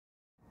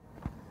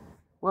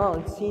Well,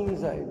 it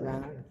seems I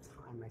ran out of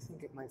time. I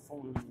think my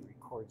phone only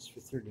records for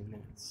 30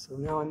 minutes. So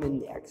now I'm in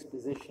the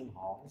exposition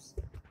halls.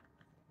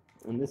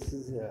 And this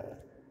is a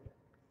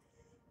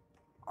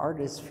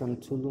artist from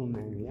Tulum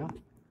area.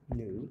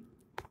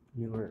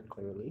 Newer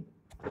clearly.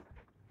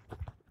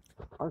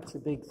 Art's a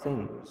big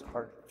thing. There's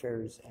art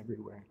fairs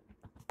everywhere.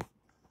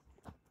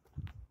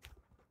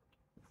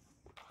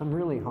 I'm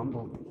really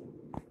humbled.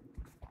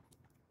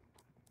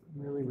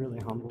 Really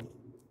humbled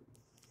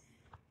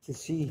to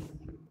see,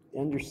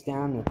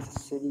 understand that the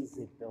cities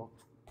they built,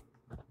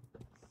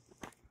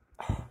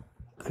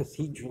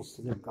 cathedrals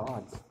to their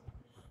gods.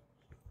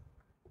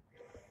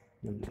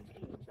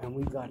 And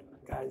we got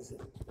guys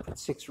that put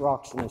 6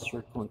 rocks in a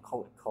circle and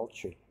call it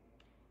culture.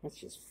 That's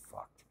just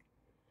fucked.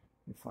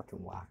 They're fucking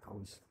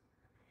wackos.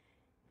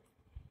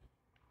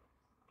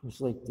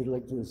 They're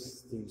like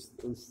those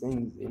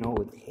things, you know,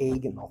 with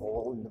egg in the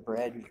hole in the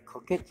bread, and you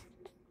cook it.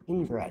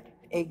 Inbred.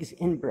 Eggs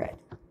inbred.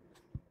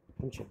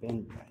 Bunch of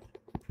inbred.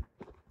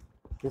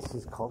 This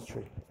is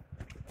culture.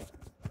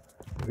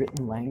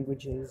 Written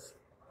languages.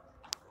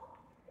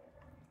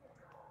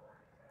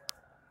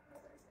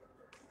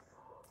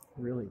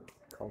 Really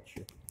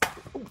culture.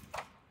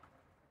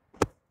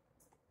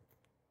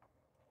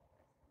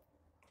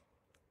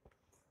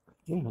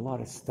 Getting a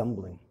lot of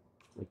stumbling,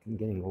 like I'm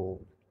getting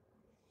old.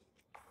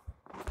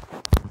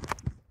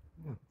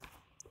 Yeah.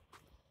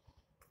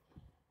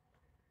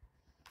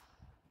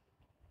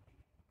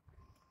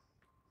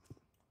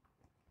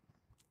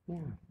 Yeah.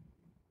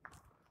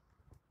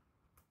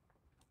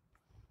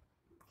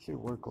 Should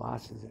wear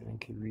glasses and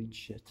I could read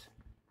shit.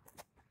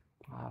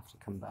 I'll have to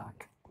come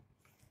back.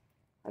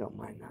 I don't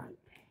mind that.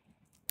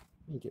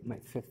 Let me get my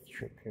 5th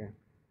trip here.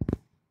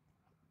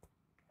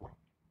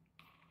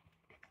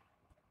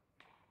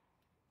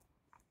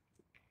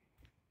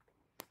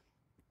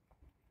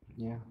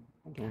 Yeah,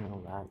 I can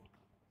handle that.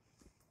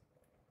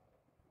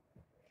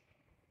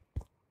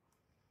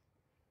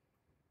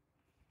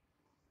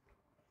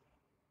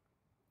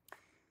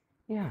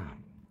 Yeah,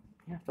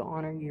 you have to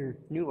honor your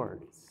new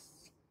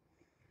artists.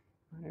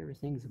 Not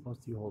everything's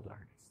about the old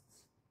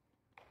artists.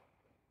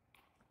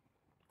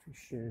 For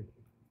sure.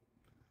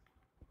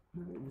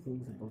 Not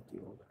everything's about the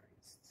old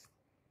artists.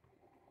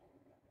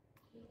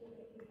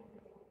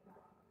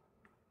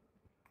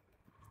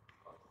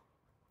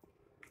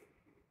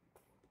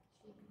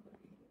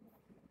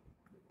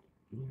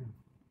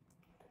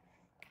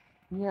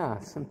 Yeah,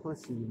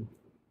 simplicity.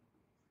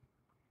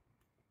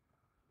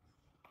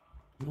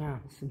 Yeah,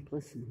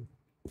 simplicity.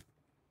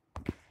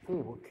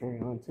 Okay, we'll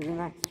carry on to the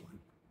next one.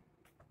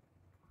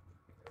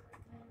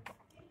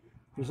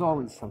 There's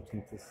always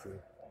something to see.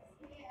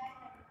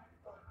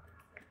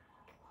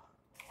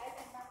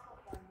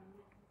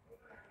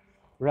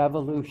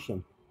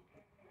 Revolution.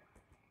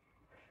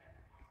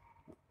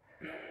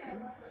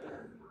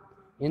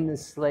 In the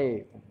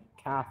slave,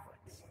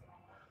 Catholics.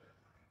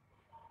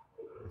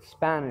 The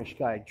Spanish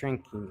guy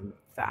drinking and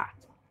fat.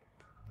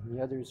 And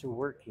the others are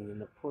working, and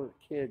the poor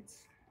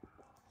kids.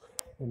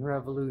 In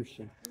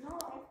revolution.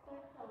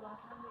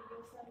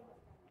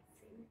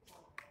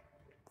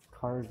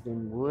 Carved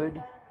in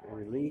wood,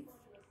 relief.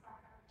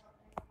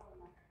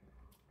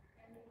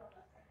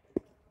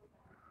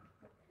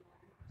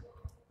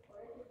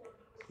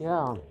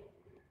 Yeah.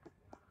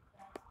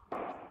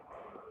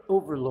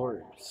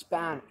 Overlord,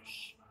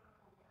 Spanish,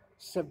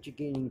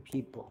 subjugating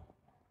people,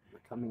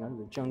 coming out of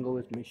the jungle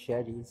with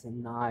machetes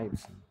and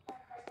knives, and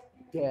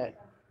dead,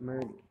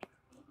 murdered.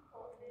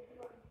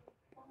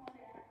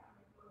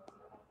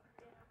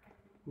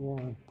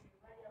 Yeah.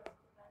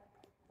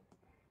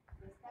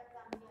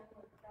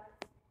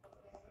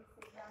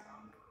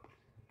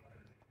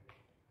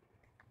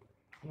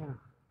 Yeah.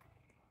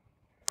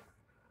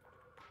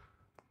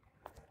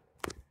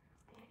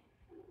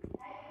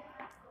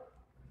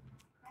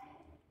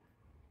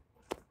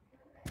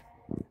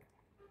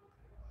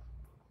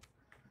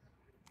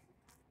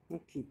 We'll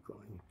keep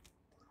going.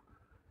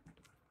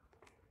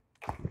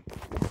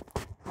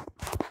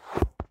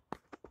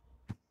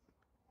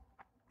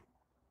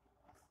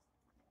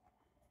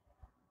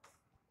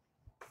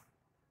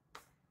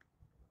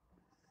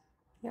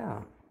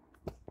 Yeah.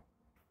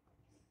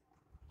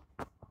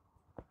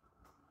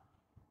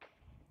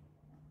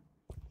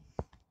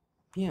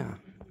 Yeah,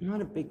 I'm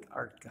not a big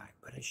art guy,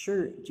 but I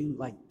sure do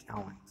like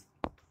talent.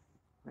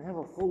 I have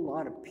a whole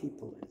lot of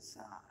people as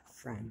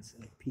friends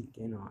that I peek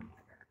in on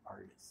that are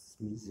artists,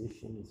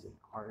 musicians and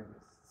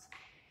artists,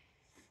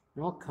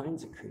 and all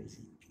kinds of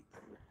crazy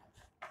people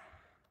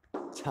that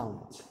have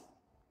talent.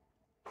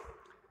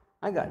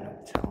 I got no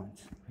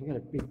talent. I got a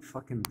big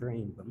fucking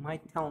brain, but my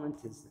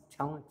talent is the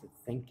talent of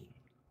thinking.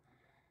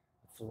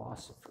 A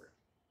philosopher.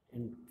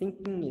 And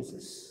thinking is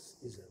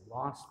a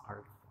lost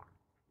art form.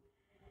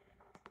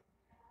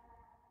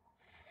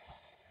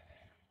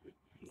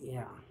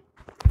 Yeah.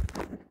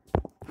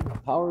 The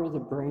power of the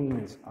brain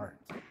is art.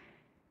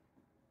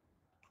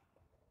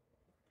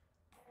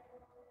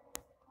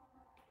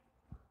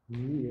 You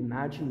need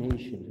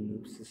imagination to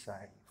move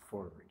society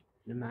forward.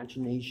 And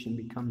imagination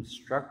becomes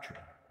structure.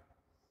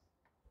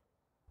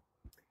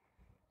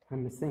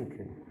 I'm a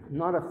thinker. I'm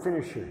not a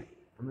finisher.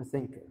 I'm a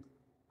thinker.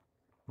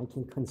 I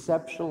can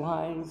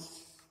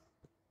conceptualize.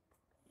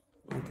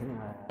 I can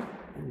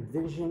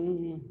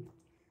envision.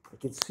 I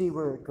can see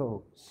where it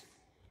goes.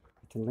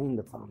 I can lay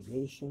the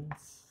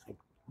foundations. I'm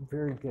a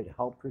very good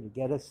helper to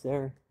get us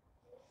there.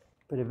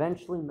 But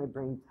eventually my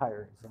brain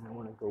tires and I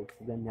want to go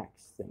to the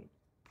next thing.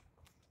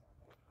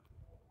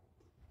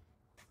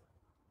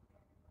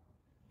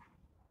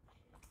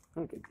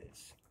 Look at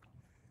this.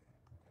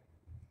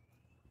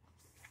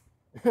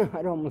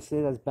 I'd almost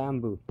say that's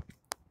bamboo.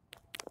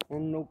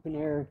 And an open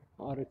air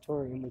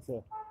auditorium with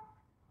a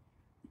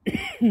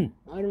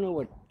I don't know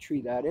what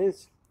tree that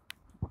is.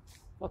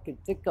 Fucking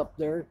thick up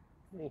there.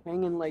 They're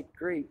hanging like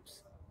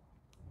grapes.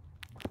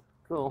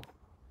 Cool.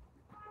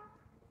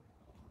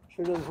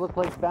 Sure does look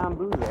like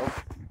bamboo though.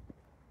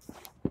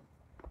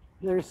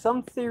 There's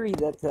some theory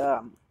that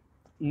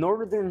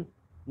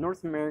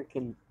North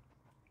American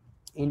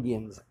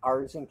Indians,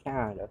 ours in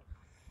Canada,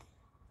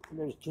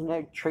 there's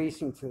genetic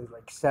tracing to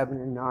like 7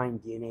 or 9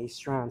 DNA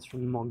strands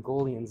from the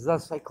Mongolians.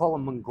 Thus, I call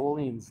them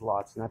Mongolians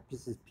lots, and that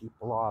pisses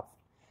people off.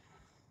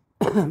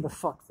 But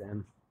fuck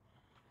them.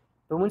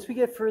 But once we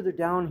get further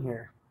down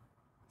here,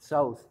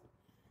 south,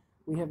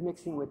 we have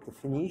mixing with the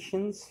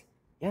Phoenicians.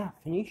 Yeah,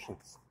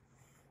 Phoenicians.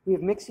 We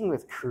have mixing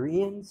with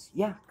Koreans.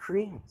 Yeah,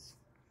 Koreans.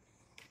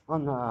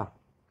 On the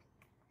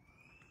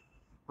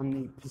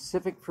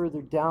Pacific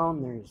further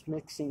down, there's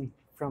mixing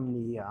from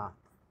the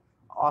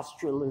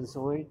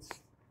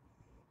Australozoids.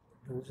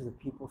 Those are the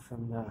people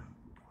from the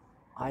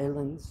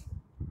islands,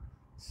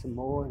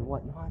 Samoa and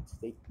whatnot.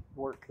 They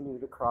wore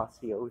canoed across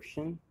the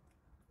ocean.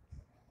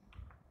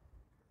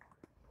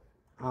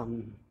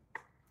 The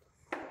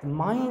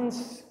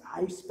Mayans,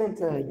 I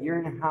spent a year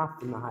and a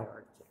half in the high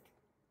Arctic.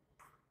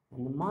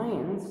 And the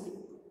Mayans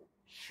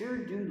sure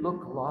do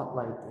look a lot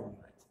like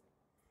Inuit.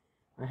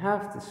 I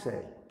have to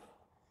say.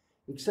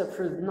 Except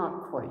for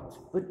not quite,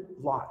 but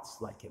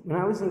lots like it. When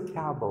I was in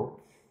Cabo,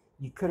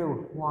 you could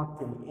have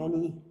walked in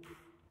any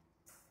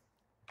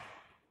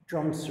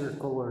drum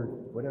circle or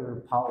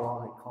whatever powwow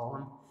they call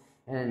them,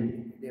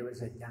 and it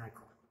was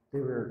identical.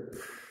 They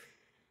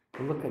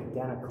look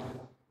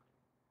identical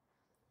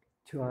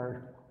to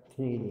our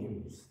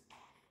Canadians.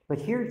 But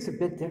here it's a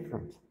bit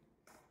different.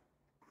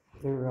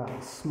 They're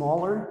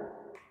smaller.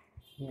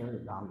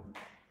 They're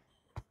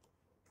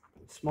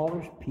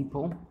smaller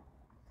people,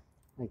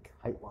 like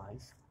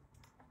height-wise,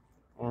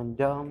 and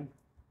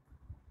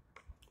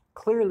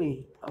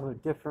clearly of a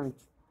different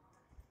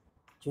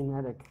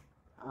genetic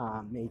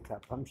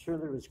makeup. I'm sure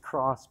there was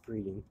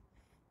crossbreeding,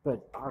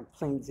 but our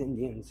Plains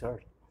Indians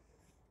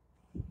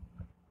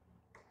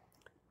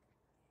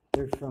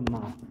they're from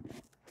 9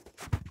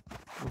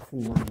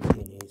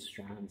 DNA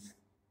strands.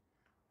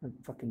 They're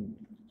fucking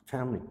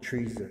family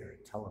trees that are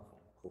a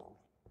telephone pole.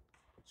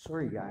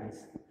 Sorry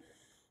guys,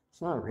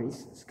 it's not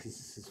racist because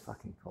this is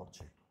fucking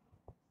culture.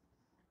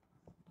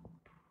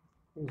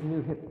 There's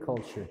new hip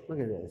culture. Look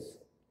at this.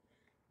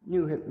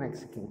 New hip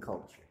Mexican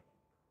culture.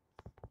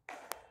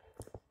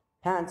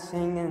 Pants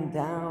hanging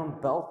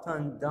down, belt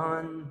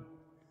undone,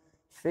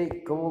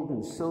 fake gold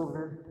and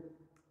silver.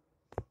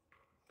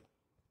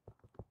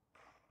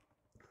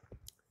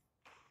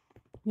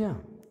 Yeah.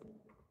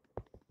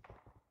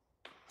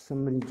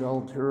 Somebody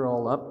dolled her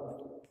all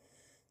up.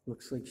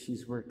 Looks like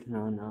she's working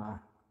on,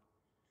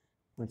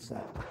 what's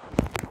that?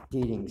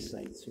 Dating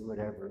sites or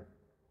whatever.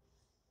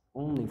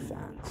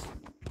 OnlyFans.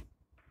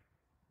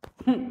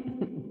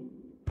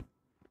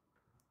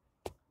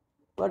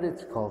 But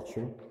it's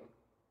culture.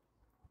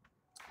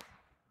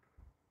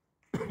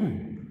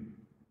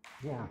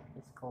 Yeah,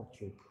 it's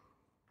culture.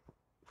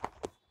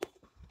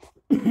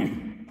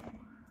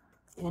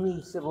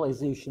 Any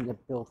civilization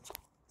that built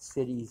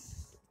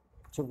cities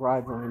to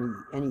rival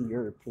any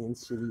European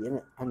city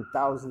and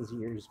thousands of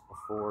years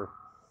before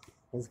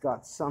has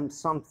got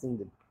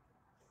something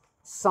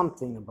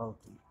about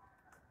them.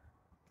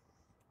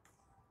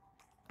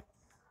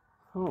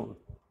 Oh,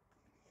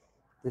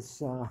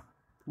 this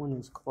one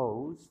is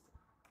closed,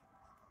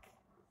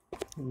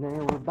 and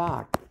there we're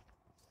back.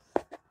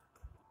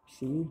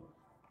 See?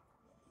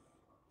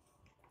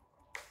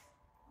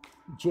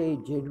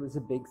 Jade was a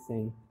big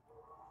thing.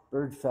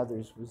 Bird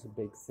feathers was a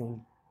big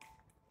thing.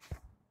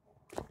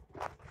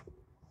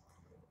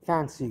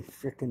 Fancy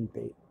frickin'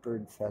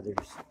 bird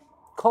feathers.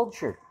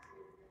 Culture.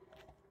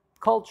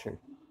 Culture.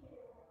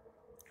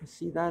 You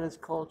see that as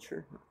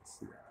culture? Let's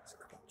see that as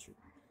culture.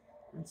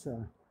 That's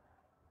a...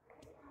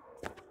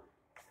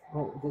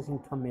 Oh, it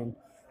doesn't come in.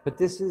 But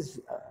this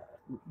is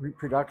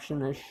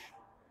reproduction-ish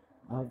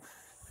of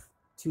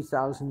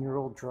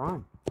 2,000-year-old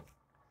drawing.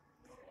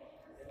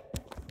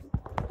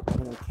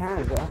 And in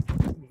Canada,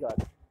 we got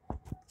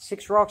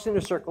 6 rocks in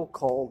a circle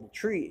called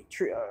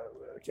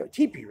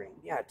teepee ring.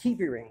 Yeah,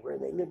 teepee ring, where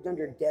they lived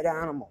under dead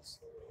animals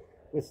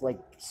with like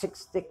 6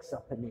 sticks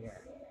up in the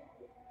air.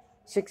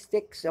 6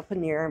 sticks up in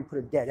the air and put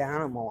a dead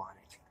animal on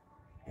it.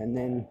 And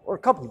then, or a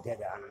couple of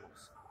dead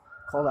animals.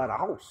 Call that a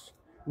house.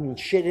 And then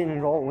shit in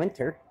it all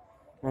winter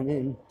and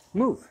then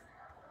move.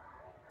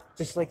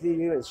 Just like they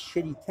do as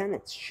shitty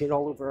tenants, shit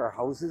all over our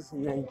houses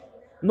and then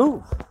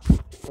move.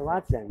 Well,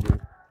 that's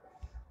ending.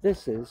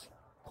 This is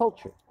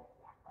culture.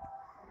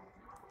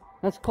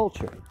 That's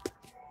culture.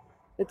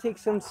 It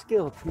takes some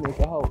skill to make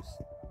a house.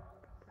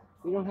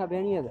 We don't have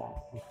any of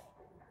that.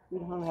 We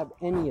don't have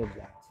any of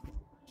that.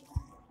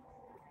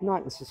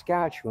 Not in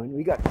Saskatchewan.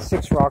 We got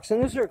 6 rocks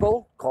in a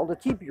circle called a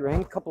teepee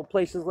ring. A couple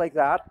places like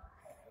that.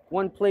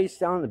 One place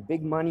down in the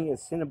Big Money,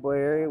 Assiniboia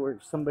area, where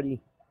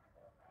somebody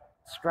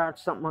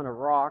scratched something on a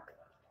rock.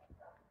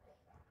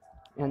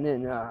 And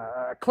then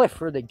a cliff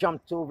where they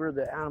jumped over,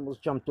 the animals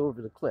jumped over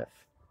the cliff.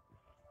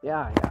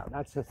 Yeah,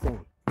 that's the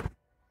thing.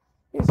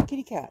 Here's a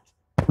kitty cat.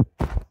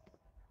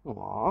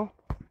 Aww.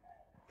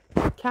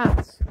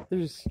 Cats.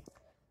 There's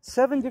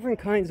 7 different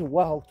kinds of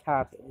wild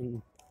cat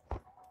in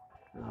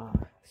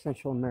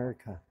Central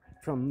America.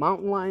 From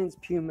mountain lions,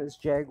 pumas,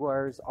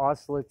 jaguars,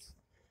 ocelots.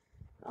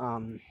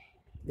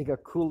 They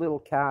got cool little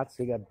cats.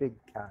 They got big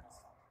cats.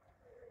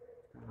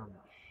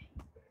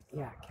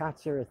 Yeah,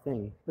 cats are a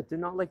thing. But they're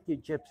not like the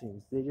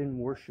Egyptians. They didn't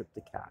worship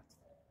the cat.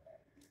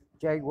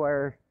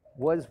 Jaguar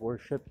was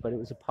worshipped, but it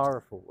was a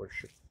powerful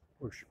worship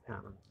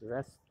animal. The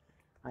rest,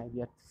 I have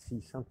yet to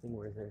see something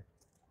where they're...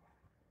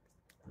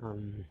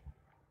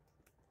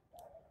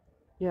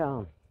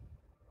 yeah.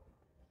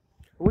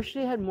 I wish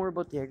they had more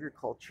about the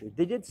agriculture.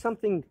 They did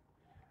something,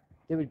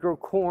 they would grow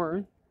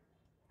corn,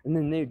 and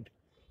then they'd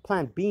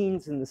plant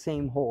beans in the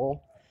same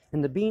hole,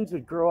 and the beans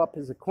would grow up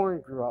as the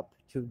corn grew up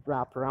to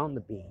wrap around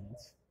the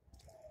beans.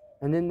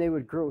 And then they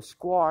would grow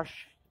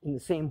squash in the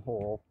same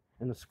hole,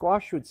 and the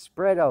squash would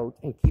spread out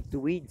and keep the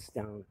weeds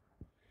down.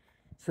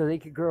 So they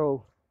could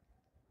grow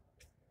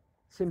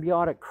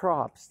symbiotic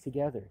crops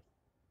together.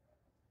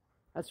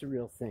 That's a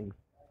real thing.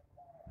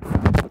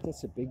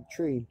 That's a big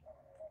tree.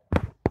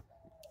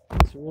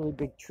 It's a really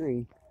big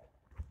tree.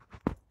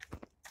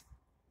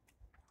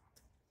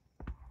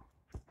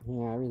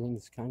 Yeah,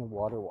 everything's kind of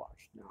water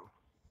washed now.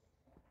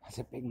 That's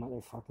a big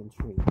motherfucking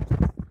tree.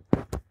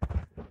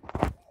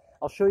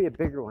 I'll show you a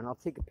bigger one. I'll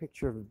take a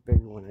picture of a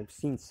bigger one. I've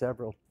seen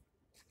several.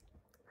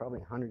 Probably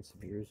hundreds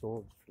of years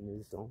old from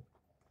this zone.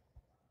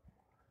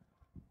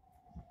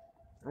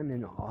 I'm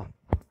in awe.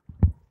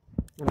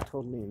 I'm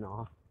totally in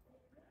awe.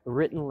 A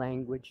written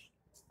language.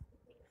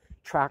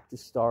 Track the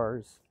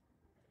stars.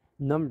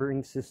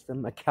 Numbering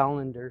system. A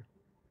calendar.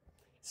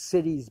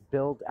 Cities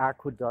built.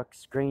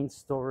 Aqueducts. Grain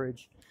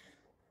storage.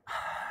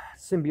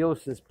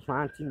 Symbiosis.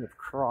 Planting of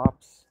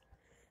crops.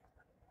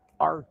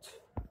 Art.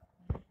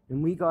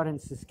 And we got in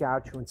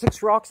Saskatchewan.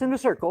 6 rocks in a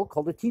circle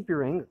called a teepee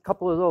ring. A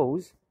couple of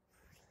those.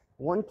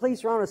 One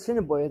place around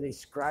Assiniboia, they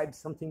scribed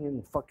something in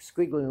the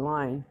squiggly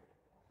line.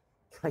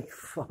 Like,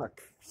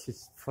 fuck.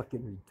 Just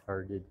fucking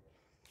retarded.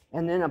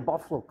 And then a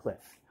buffalo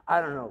cliff. I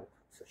don't know.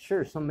 So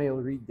sure, somebody will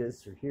read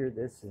this or hear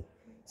this and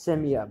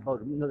send me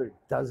about another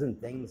dozen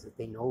things that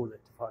they know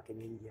that the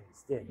fucking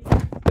Indians did.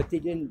 But they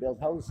didn't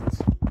build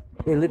houses.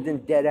 They lived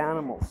in dead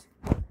animals.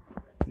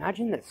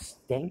 Imagine the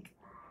stink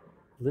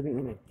living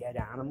in a dead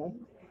animal.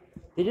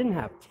 They didn't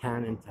have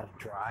tannin to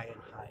dry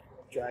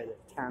the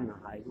tan to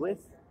hide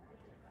with.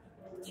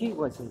 Tea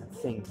wasn't a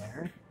thing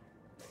there.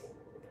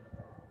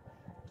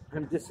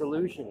 I'm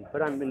disillusioned,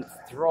 but I'm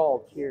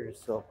enthralled here,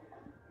 so.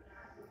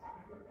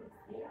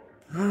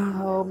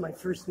 Oh, my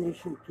First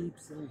Nation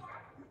peeps in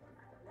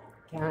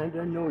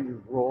Canada, know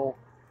your role.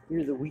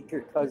 You're the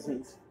weaker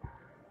cousins.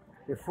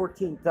 You're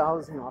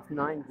 14,000 off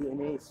 9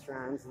 DNA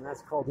strands, and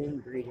that's called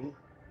inbreeding.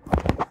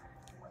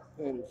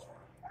 And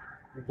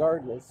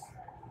regardless,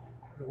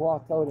 you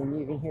walk out and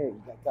you can hear it.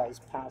 You got guys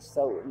passed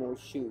out with no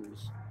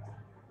shoes.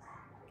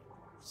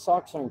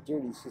 Socks aren't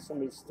dirty, so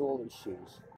somebody stole their shoes.